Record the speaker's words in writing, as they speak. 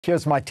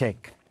Here's my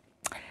take.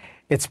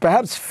 It's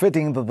perhaps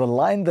fitting that the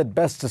line that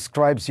best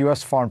describes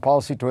U.S. foreign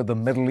policy toward the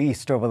Middle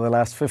East over the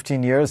last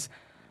 15 years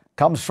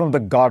comes from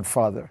The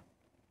Godfather.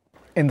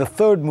 In the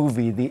third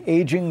movie, the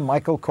aging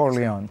Michael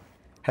Corleone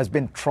has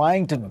been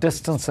trying to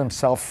distance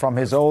himself from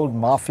his old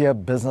mafia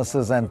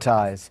businesses and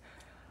ties,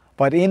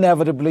 but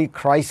inevitably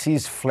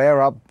crises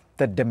flare up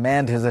that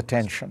demand his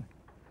attention.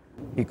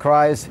 He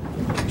cries,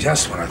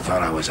 "Just when I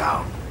thought I was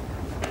out,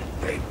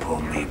 they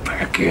pulled me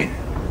back in."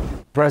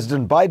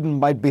 President Biden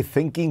might be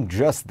thinking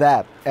just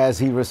that as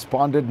he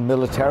responded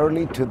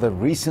militarily to the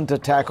recent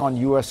attack on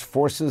U.S.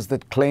 forces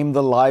that claimed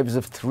the lives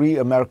of 3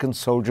 American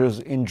soldiers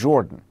in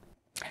Jordan.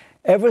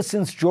 Ever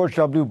since George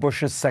W.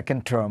 Bush's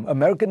second term,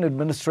 American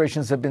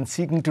administrations have been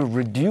seeking to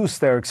reduce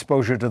their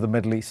exposure to the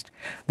Middle East.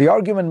 The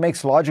argument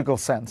makes logical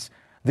sense.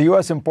 The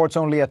U.S. imports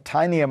only a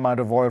tiny amount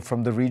of oil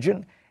from the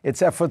region.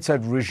 Its efforts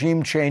at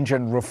regime change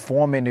and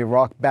reform in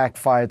Iraq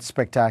backfired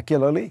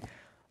spectacularly.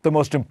 The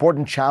most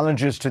important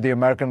challenges to the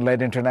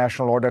American-led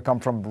international order come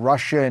from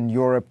Russia in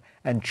Europe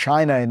and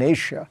China in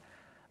Asia.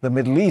 The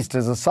Middle East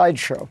is a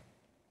sideshow.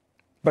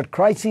 But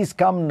crises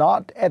come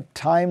not at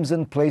times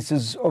and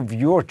places of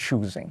your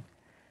choosing.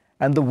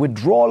 And the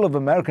withdrawal of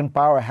American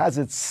power has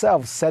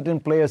itself set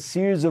in play a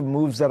series of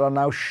moves that are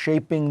now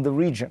shaping the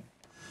region.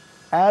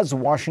 As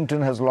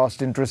Washington has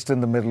lost interest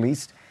in the Middle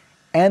East,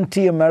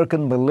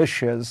 anti-American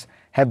militias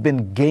have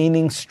been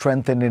gaining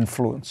strength and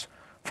influence,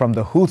 from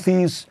the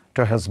Houthis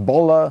to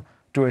Hezbollah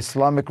to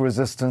Islamic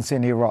resistance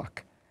in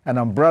Iraq, an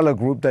umbrella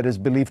group that is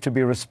believed to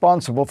be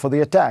responsible for the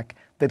attack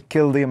that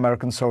killed the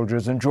American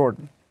soldiers in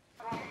Jordan.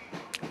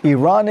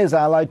 Iran is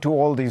allied to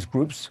all these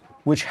groups,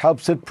 which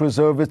helps it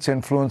preserve its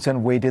influence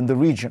and weight in the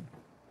region.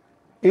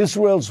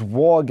 Israel's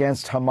war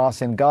against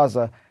Hamas in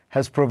Gaza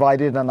has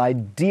provided an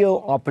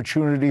ideal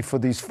opportunity for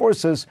these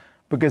forces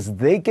because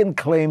they can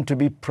claim to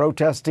be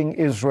protesting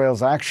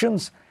Israel's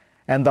actions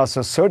and thus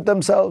assert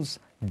themselves,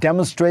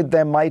 demonstrate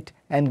their might,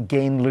 and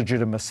gain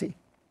legitimacy.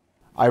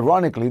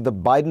 Ironically, the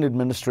Biden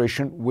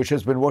administration, which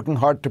has been working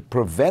hard to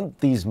prevent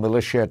these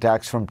militia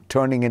attacks from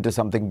turning into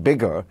something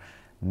bigger,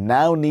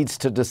 now needs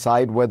to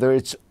decide whether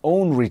its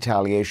own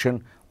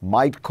retaliation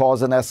might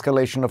cause an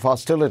escalation of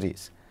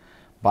hostilities.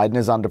 Biden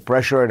is under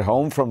pressure at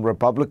home from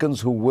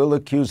Republicans who will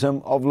accuse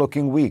him of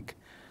looking weak.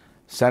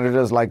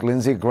 Senators like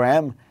Lindsey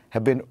Graham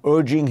have been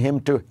urging him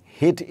to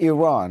hit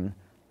Iran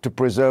to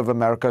preserve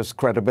America's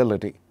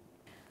credibility.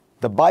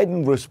 The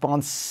Biden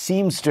response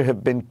seems to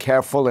have been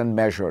careful and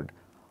measured.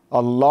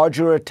 A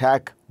larger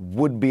attack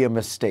would be a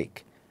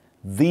mistake.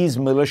 These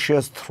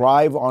militias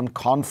thrive on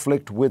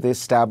conflict with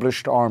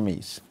established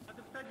armies.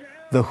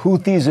 The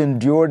Houthis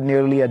endured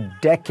nearly a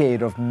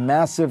decade of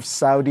massive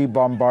Saudi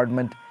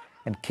bombardment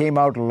and came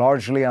out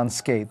largely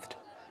unscathed.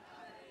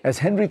 As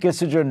Henry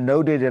Kissinger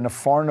noted in a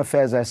foreign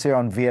affairs essay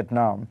on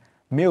Vietnam,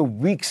 mere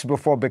weeks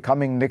before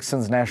becoming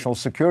Nixon's national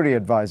security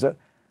advisor,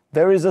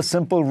 there is a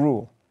simple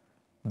rule.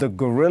 The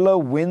guerrilla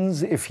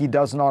wins if he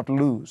does not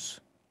lose.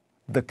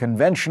 The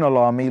conventional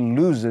army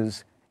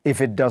loses if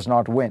it does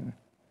not win.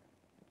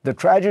 The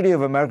tragedy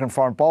of American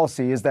foreign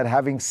policy is that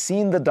having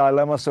seen the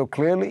dilemma so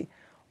clearly,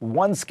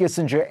 once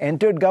Kissinger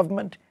entered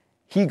government,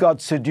 he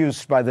got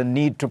seduced by the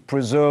need to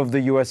preserve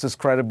the U.S.'s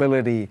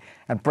credibility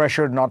and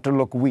pressured not to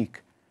look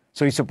weak.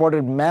 So he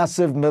supported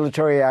massive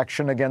military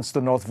action against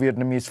the North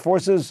Vietnamese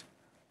forces,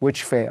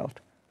 which failed.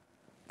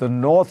 The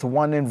North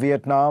won in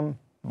Vietnam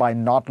by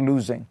not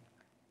losing,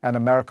 and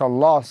America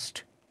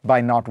lost by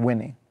not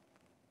winning.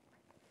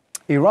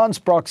 Iran's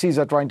proxies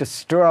are trying to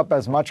stir up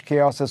as much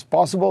chaos as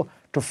possible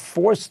to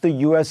force the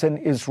U.S. and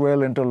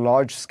Israel into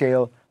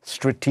large-scale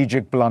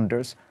strategic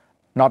blunders,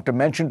 not to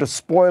mention to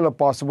spoil a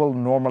possible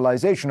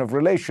normalization of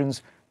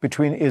relations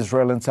between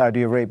Israel and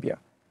Saudi Arabia.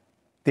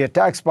 The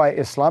attacks by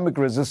Islamic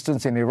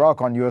resistance in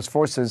Iraq on U.S.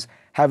 forces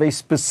have a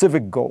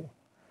specific goal: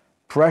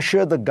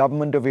 pressure the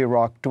government of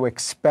Iraq to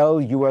expel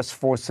U.S.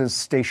 forces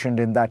stationed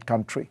in that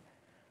country.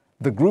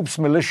 The group's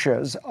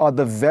militias are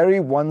the very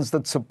ones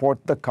that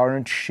support the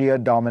current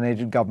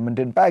Shia-dominated government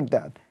in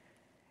Baghdad.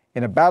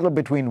 In a battle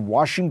between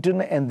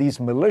Washington and these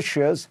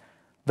militias,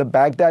 the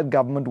Baghdad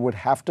government would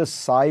have to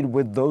side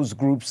with those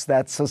groups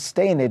that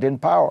sustain it in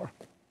power.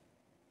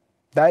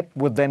 That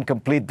would then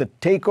complete the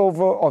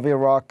takeover of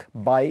Iraq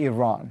by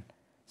Iran,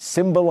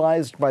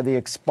 symbolized by the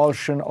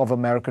expulsion of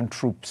American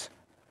troops.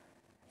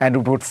 And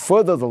it would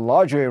further the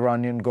larger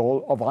Iranian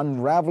goal of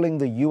unraveling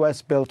the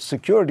U.S.-built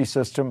security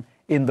system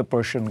in the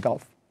Persian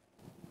Gulf.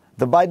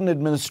 The Biden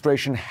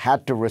administration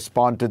had to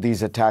respond to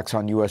these attacks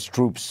on U.S.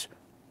 troops,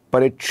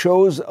 but it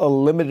chose a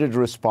limited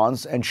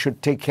response and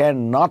should take care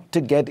not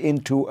to get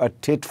into a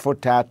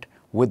tit-for-tat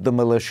with the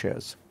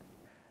militias.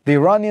 The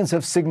Iranians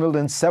have signaled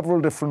in several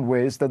different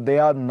ways that they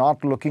are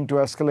not looking to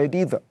escalate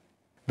either.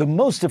 The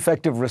most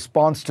effective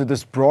response to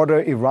this broader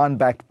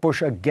Iran-backed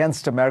push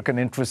against American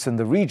interests in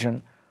the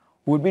region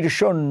would be to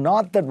show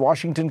not that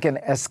Washington can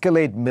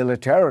escalate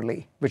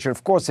militarily, which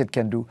of course it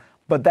can do,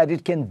 but that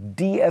it can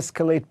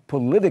de-escalate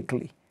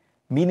politically,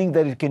 meaning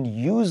that it can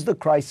use the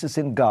crisis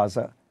in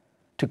Gaza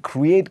to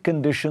create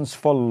conditions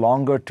for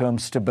longer-term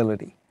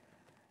stability.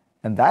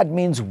 And that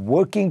means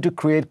working to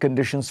create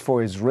conditions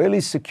for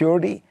Israeli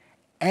security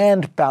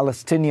and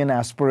Palestinian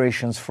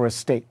aspirations for a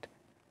state,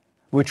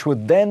 which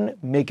would then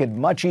make it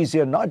much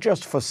easier not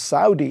just for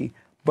Saudi,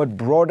 but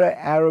broader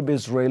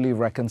Arab-Israeli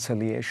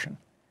reconciliation.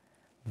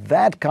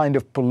 That kind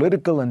of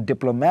political and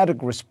diplomatic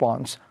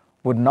response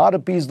would not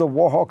appease the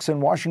war hawks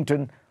in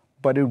Washington,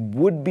 but it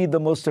would be the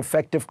most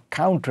effective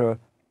counter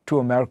to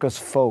America's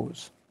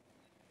foes.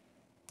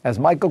 As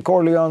Michael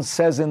Corleone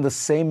says in the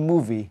same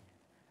movie,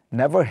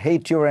 never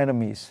hate your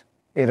enemies.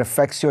 It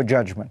affects your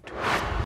judgment.